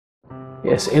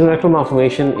Yes, anorectal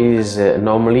malformation is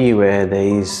normally where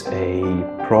there is a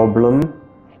problem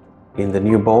in the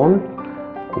newborn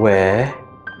where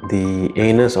the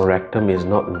anus or rectum is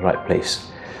not in the right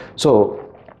place. So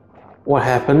what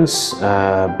happens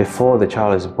before the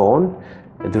child is born,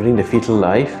 during the fetal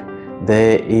life,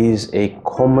 there is a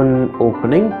common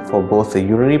opening for both the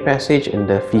urinary passage and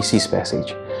the feces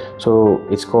passage. So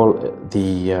it's called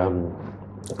the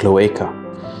cloaca.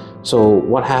 So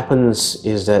what happens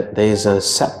is that there is a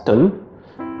septum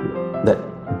that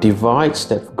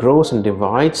grows and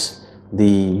divides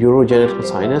the urogenital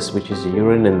sinus, which is the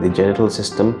urine and the genital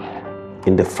system,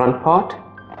 in the front part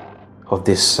of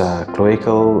this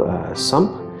cloacal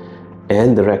sump,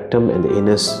 and the rectum and the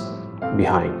anus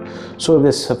behind. So if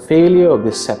there's a failure of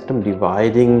this septum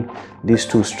dividing these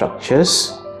two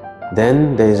structures,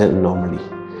 then there is an anomaly.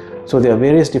 So there are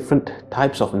various different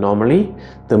types of anomaly.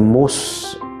 The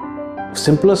most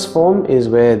simplest form is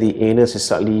where the anus is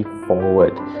slightly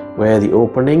forward, where the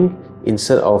opening,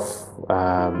 instead of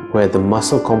where the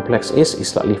muscle complex is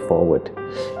slightly forward.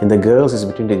 In the girls, it's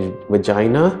between the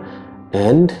vagina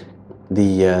and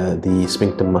the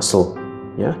sphincter muscle.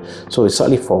 Yeah, so it's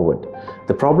slightly forward.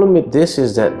 The problem with this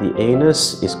is that the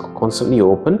anus is constantly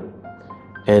open,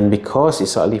 and because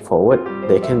it's slightly forward,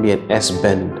 there can be an S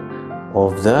bend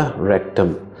of the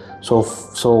rectum. So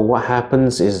what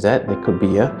happens is that there could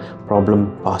be a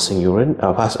problem passing urine,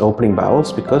 opening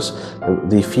bowels, because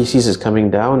the feces is coming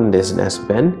down and there's an S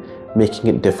bend, making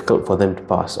it difficult for them to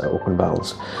pass open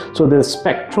bowels. So the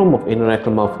spectrum of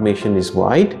anorectal malformation is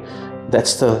wide.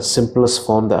 That's the simplest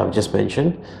form that I've just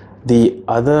mentioned. The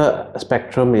other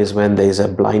spectrum is when there is a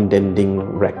blind ending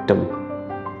rectum,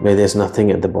 where there's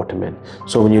nothing at the bottom end.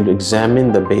 So when you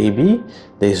examine the baby,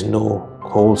 there's no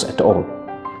holes at all.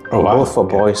 Oh, wow. Both for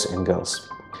boys and girls.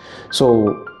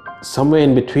 So somewhere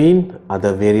in between are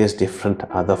the various different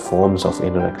other forms of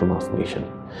anorectal malformation.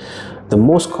 The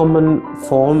most common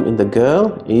form in the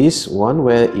girl is one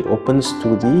where it opens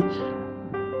to the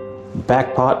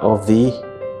back part of the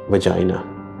vagina.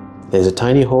 There's a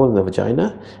tiny hole in the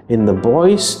vagina. In the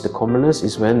boys, the commonest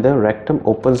is when the rectum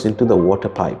opens into the water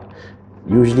pipe,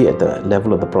 usually at the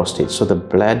level of the prostate. So the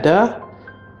bladder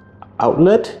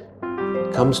outlet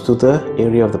comes to the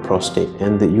area of the prostate,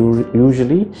 and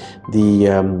usually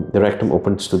the rectum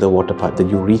opens to the water pipe, the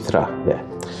urethra there.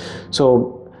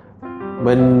 So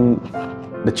when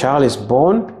the child is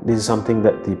born, this is something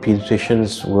that the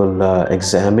pediatricians will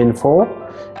examine for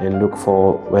and look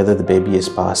for whether the baby is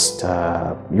passed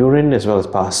urine, as well as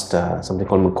passed something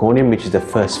called meconium, which is the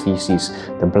first feces,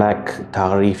 the black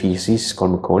tarry feces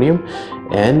called meconium,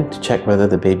 and to check whether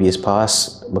the baby is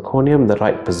passed meconium in the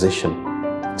right position.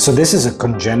 So this is a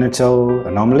congenital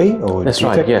anomaly, or that's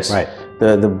right? Yes. Right.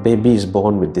 The baby is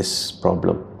born with this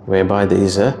problem, whereby there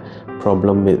is a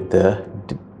problem with the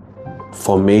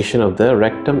formation of the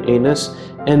rectum, anus,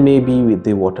 and maybe with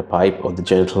the water pipe or the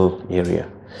genital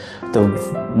area. The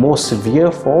more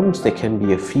severe forms, there can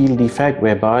be a field defect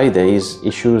whereby there is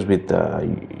issues with the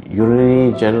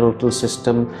urinary genital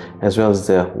system, as well as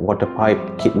the water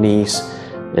pipe, kidneys,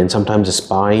 and sometimes the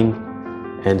spine.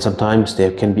 And sometimes there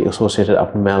can be associated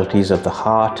abnormalities of the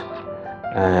heart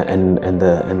and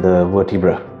the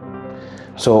vertebra.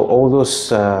 So all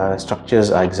those structures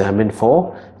are examined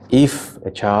for if a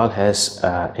child has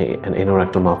an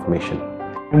anorectal malformation.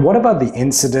 And what about the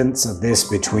incidence of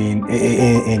this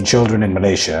in children in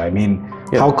Malaysia? I mean,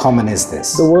 how common is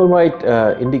this? The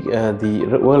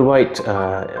worldwide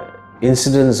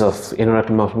incidence of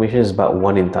anorectal malformation is about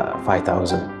 1 in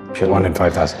 5,000. Children. 1 in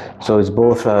 5,000. So it's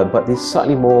both, but it's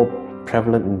slightly more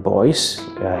prevalent in boys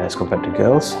as compared to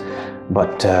girls.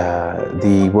 But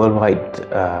the worldwide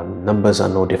numbers are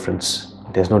no difference.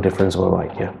 There's no difference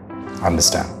worldwide here.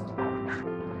 Understand.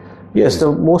 Yes,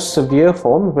 the most severe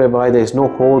form, whereby there's no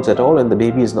holes at all and the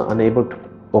baby is not unable to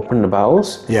open the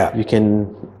bowels. Yeah. You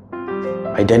can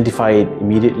identify it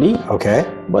immediately. Okay.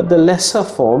 But the lesser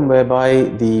form, whereby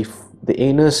the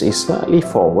anus is slightly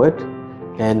forward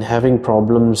and having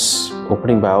problems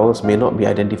opening bowels, may not be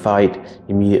identified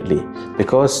immediately,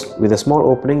 because with a small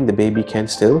opening the baby can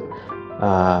still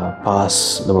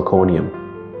pass the meconium.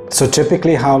 So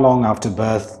typically how long after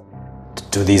birth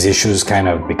do these issues kind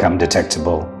of become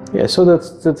detectable? Yeah, so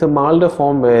that's a milder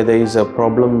form where there is a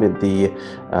problem with the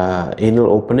anal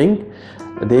opening.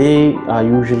 They are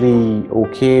usually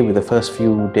okay with the first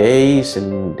few days,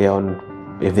 and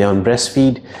if they're on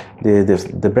breastfeed,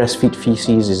 the breastfeed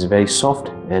feces is very soft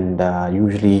and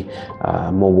usually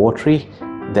more watery.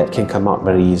 That can come out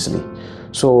very easily.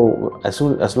 So as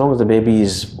long as the baby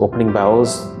is opening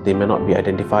bowels, they may not be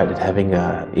identified as having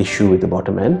an issue with the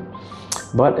bottom end.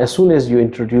 But as soon as you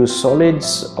introduce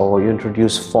solids or you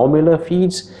introduce formula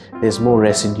feeds, there's more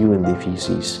residue in the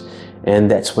feces, and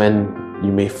that's when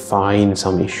you may find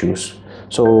some issues.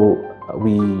 So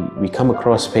we come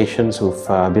across patients who've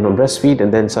been on breastfeed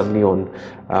and then suddenly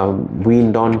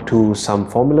weaned on to some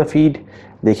formula feed.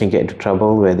 They can get into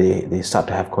trouble where they start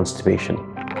to have constipation.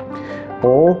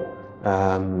 Or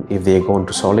if they go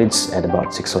into solids at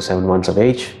about 6 or 7 months of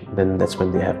age, then that's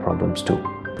when they have problems too.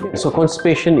 So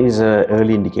constipation is an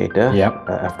early indicator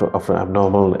after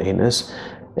abnormal anus,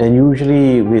 and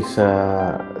usually with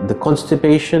the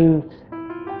constipation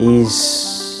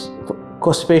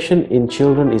in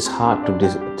children is hard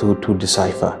to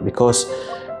decipher, because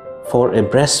for a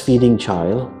breastfeeding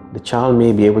child, the child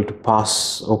may be able to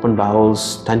pass open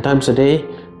bowels 10 times a day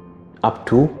up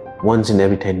to once in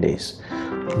every 10 days.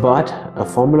 But a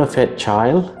formula-fed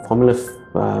child,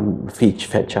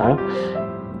 fed child,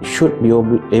 should be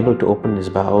able to open his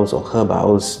bowels or her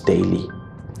bowels daily.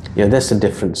 Yeah, that's the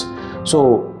difference.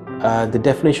 So the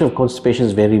definition of constipation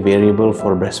is very variable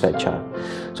for a breastfed child.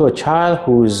 So a child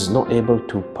who is not able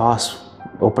to pass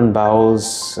open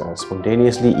bowels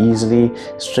spontaneously, easily,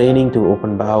 straining to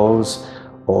open bowels,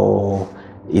 or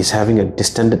is having a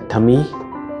distended tummy,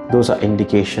 those are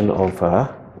indication of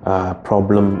a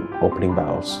problem opening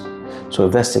bowels. So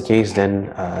if that's the case,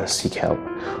 then seek help.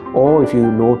 Or if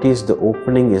you notice the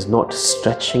opening is not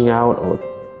stretching out, or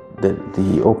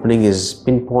the opening is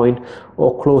pinpoint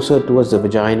or closer towards the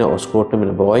vagina or scrotum in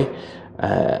a boy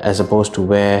as opposed to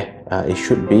where it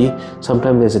should be.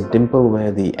 Sometimes there's a dimple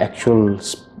where the actual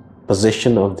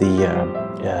position of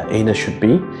the anus should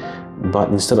be, but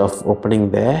instead of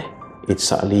opening there, it's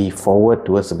slightly forward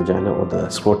towards the vagina or the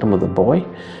scrotum of the boy,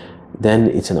 then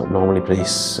it's an abnormally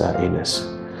placed anus.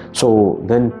 So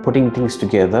then putting things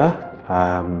together,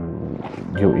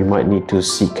 you might need to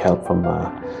seek help from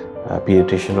a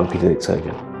pediatrician or pediatric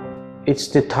surgeon. It's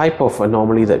the type of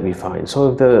anomaly that we find.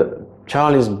 So if the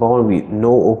child is born with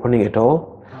no opening at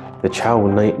all, the child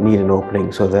will need an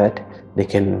opening so that they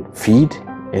can feed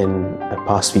and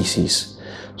pass feces.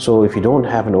 So if you don't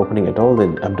have an opening at all,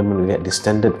 the abdomen will get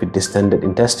distended with distended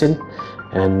intestine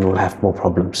and will have more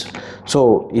problems.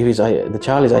 So if the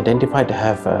child is identified to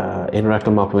have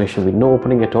anorectal malformation with no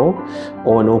opening at all,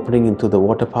 or an opening into the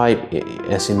water pipe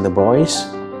as in the boys,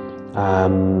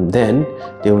 then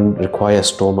they will require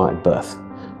stoma at birth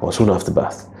or soon after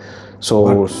birth.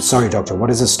 So, sorry doctor, what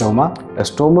is a stoma? A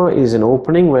stoma is an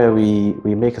opening where we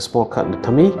make a small cut in the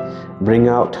tummy, bring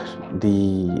out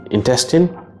the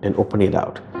intestine and open it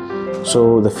out.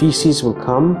 So the feces will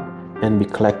come and be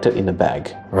collected in a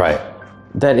bag. Right.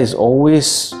 That is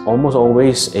almost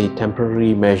always a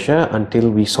temporary measure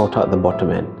until we sort out the bottom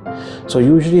end. So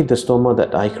usually the stoma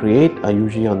that I create are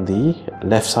usually on the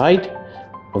left side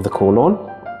of the colon,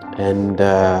 and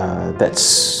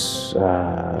that's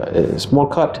a small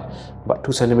cut, about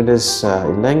 2 centimeters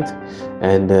in length,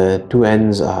 and the two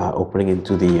ends are opening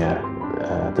into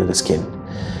the skin,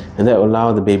 and that will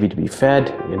allow the baby to be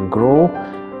fed and grow,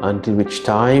 until which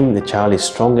time the child is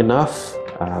strong enough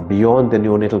beyond the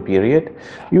neonatal period,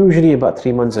 usually about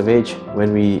 3 months of age,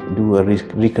 when we do a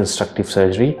reconstructive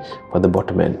surgery for the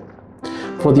bottom end.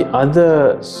 For the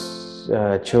other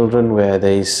children where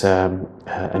there is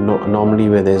anomaly,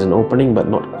 where there is an opening but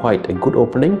not quite a good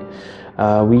opening,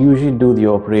 we usually do the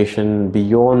operation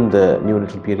beyond the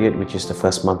neonatal period, which is the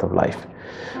first month of life.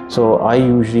 So I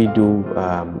usually do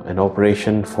an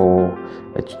operation for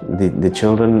the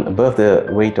children above the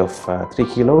weight of 3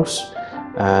 kilos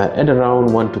at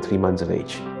around 1 to 3 months of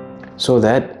age, so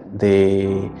that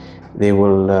they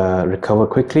will recover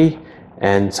quickly,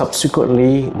 and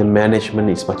subsequently the management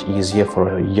is much easier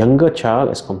for a younger child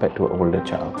as compared to an older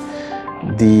child.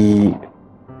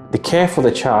 The care for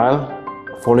the child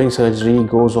following surgery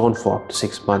goes on for up to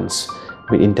 6 months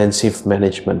with intensive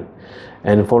management,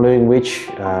 and following which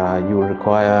you will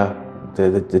require,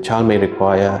 the child may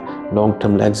require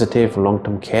long-term laxative,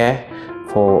 long-term care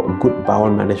for a good bowel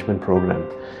management program,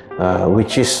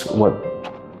 which is what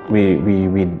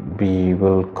we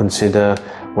will consider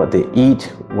what they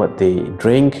eat, what they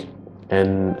drink,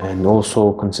 and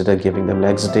also consider giving them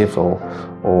laxatives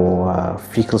or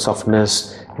fecal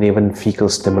softeners, and even fecal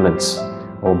stimulants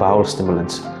or bowel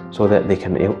stimulants, so that they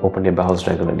can open their bowels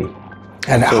regularly.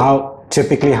 And so,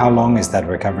 typically how long is that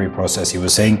recovery process? You were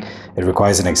saying it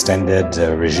requires an extended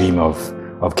regime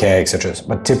of care, etc.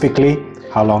 But typically,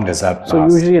 how long does that last? So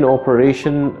usually an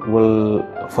operation will,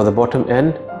 for the bottom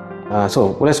end,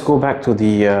 so let's go back to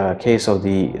the case of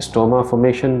the stoma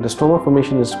formation. The stoma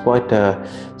formation is quite a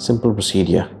simple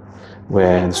procedure,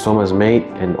 where the stoma is made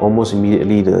and almost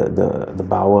immediately the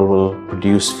bowel will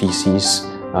produce feces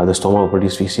the stomach will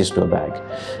produce feces to a bag,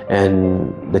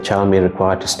 and the child may be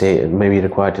required to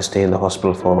stay in the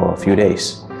hospital for a few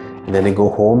days, and then they go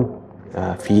home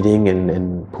feeding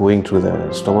and pooing through the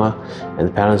stoma, and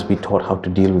the parents be taught how to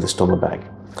deal with the stoma bag.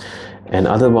 And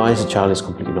otherwise, the child is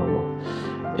completely normal.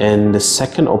 And the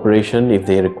second operation, if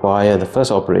they require the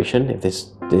first operation, if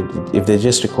they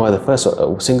just require the first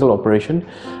single operation,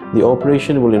 the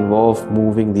operation will involve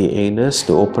moving the anus,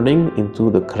 the opening,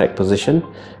 into the correct position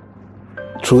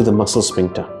through the muscle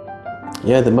sphincter.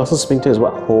 Yeah, the muscle sphincter is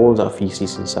what holds our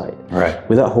feces inside. Right.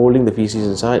 Without holding the feces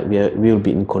inside, we will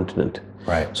be incontinent.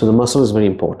 Right. So the muscle is very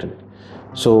important.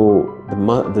 So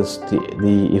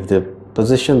if the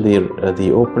position,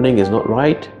 the opening is not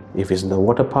right, if it's in the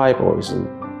water pipe or it's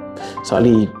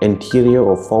slightly anterior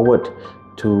or forward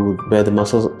to where the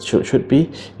muscle should be,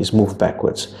 is moved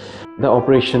backwards. The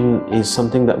operation is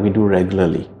something that we do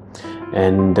regularly,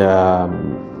 and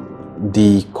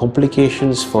the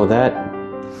complications for that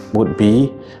would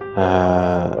be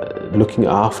looking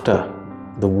after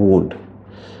the wound.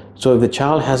 So if the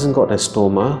child hasn't got a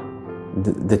stoma,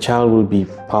 the child will be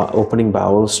opening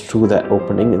bowels through that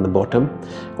opening in the bottom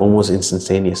almost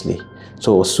instantaneously.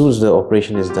 So as soon as the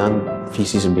operation is done,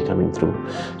 feces will be coming through.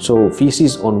 So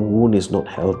feces on wound is not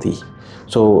healthy.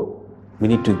 So we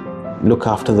need to look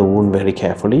after the wound very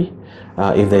carefully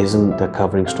if there isn't a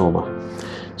covering stoma.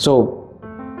 So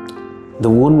the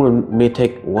wound may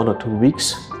take 1 or 2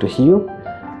 weeks to heal,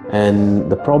 and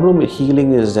the problem with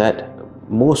healing is that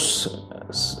most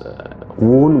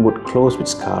wound would close with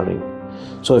scarring.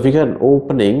 So if you get an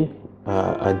opening,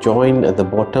 a joint at the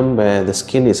bottom where the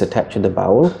skin is attached to the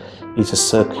bowel, is a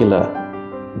circular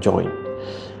joint,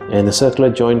 and the circular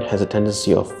joint has a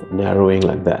tendency of narrowing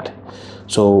like that.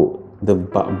 So the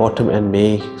bottom end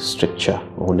may stricture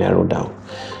or narrow down.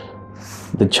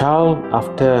 The child,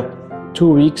 after 2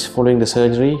 weeks following the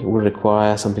surgery, will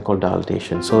require something called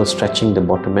dilatation, so stretching the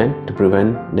bottom end to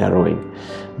prevent narrowing.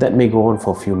 That may go on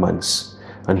for a few months,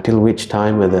 until which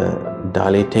time whether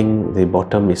dilating the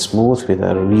bottom is smooth with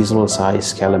a reasonable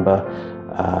size caliber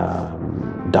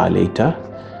dilator,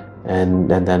 and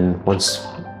then once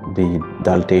the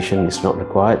dilatation is not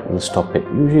required, we'll stop it,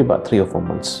 usually about 3 or 4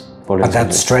 months. But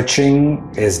that stretching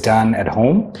is done at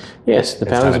home? Yes, the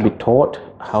parents will be taught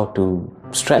how to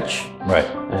stretch, right?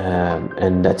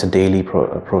 And that's a daily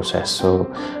process.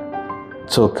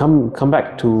 So come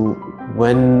back to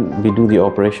when we do the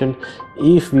operation.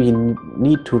 If we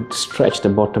need to stretch the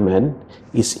bottom end,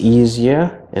 it's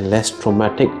easier and less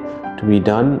traumatic to be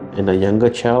done in a younger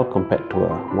child compared to a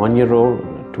 1-year-old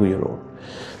and a 2-year-old.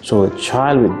 So a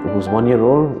child who's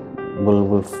 1-year-old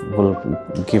will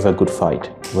give a good fight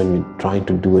when you're trying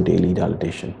to do a daily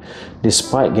dilatation.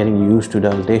 Despite getting used to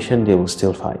dilatation, they will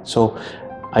still fight. So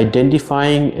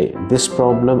identifying this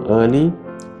problem early,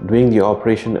 doing the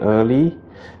operation early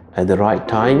at the right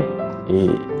time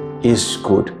is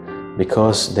good,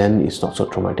 because then it's not so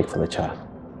traumatic for the child.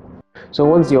 So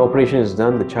once the operation is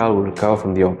done, the child will recover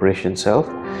from the operation itself.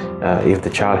 If the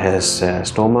child has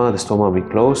stoma, the stoma will be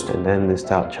closed, and then the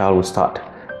child will start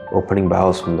opening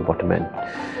bowels from the bottom end.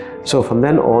 So from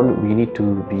then on, we need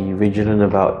to be vigilant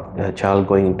about a child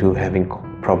going into having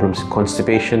problems with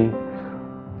constipation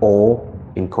or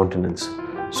incontinence.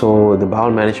 So the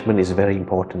bowel management is very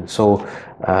important. So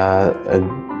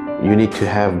you need to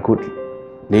have good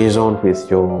liaison with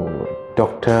your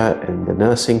doctor and the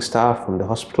nursing staff from the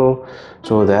hospital,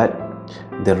 so that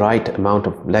the right amount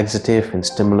of laxative and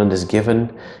stimulant is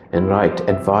given, and right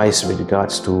advice with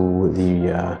regards to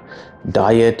the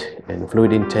diet and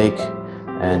fluid intake,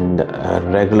 and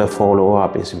regular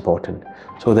follow-up is important,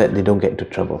 so that they don't get into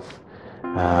trouble.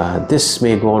 This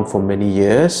may go on for many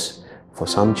years. For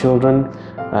some children,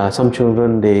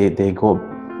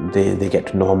 they get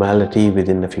to normality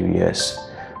within a few years.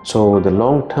 So the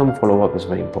long-term follow-up is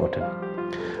very important.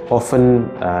 Often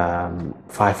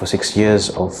 5 or 6 years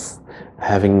of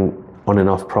having on and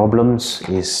off problems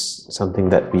is something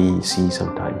that we see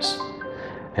sometimes.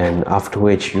 And after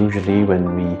which, usually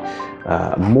when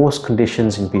most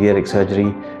conditions in pediatric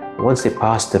surgery, once they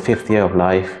pass the 5th year of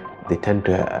life, they tend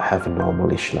to have a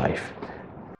normal-ish life.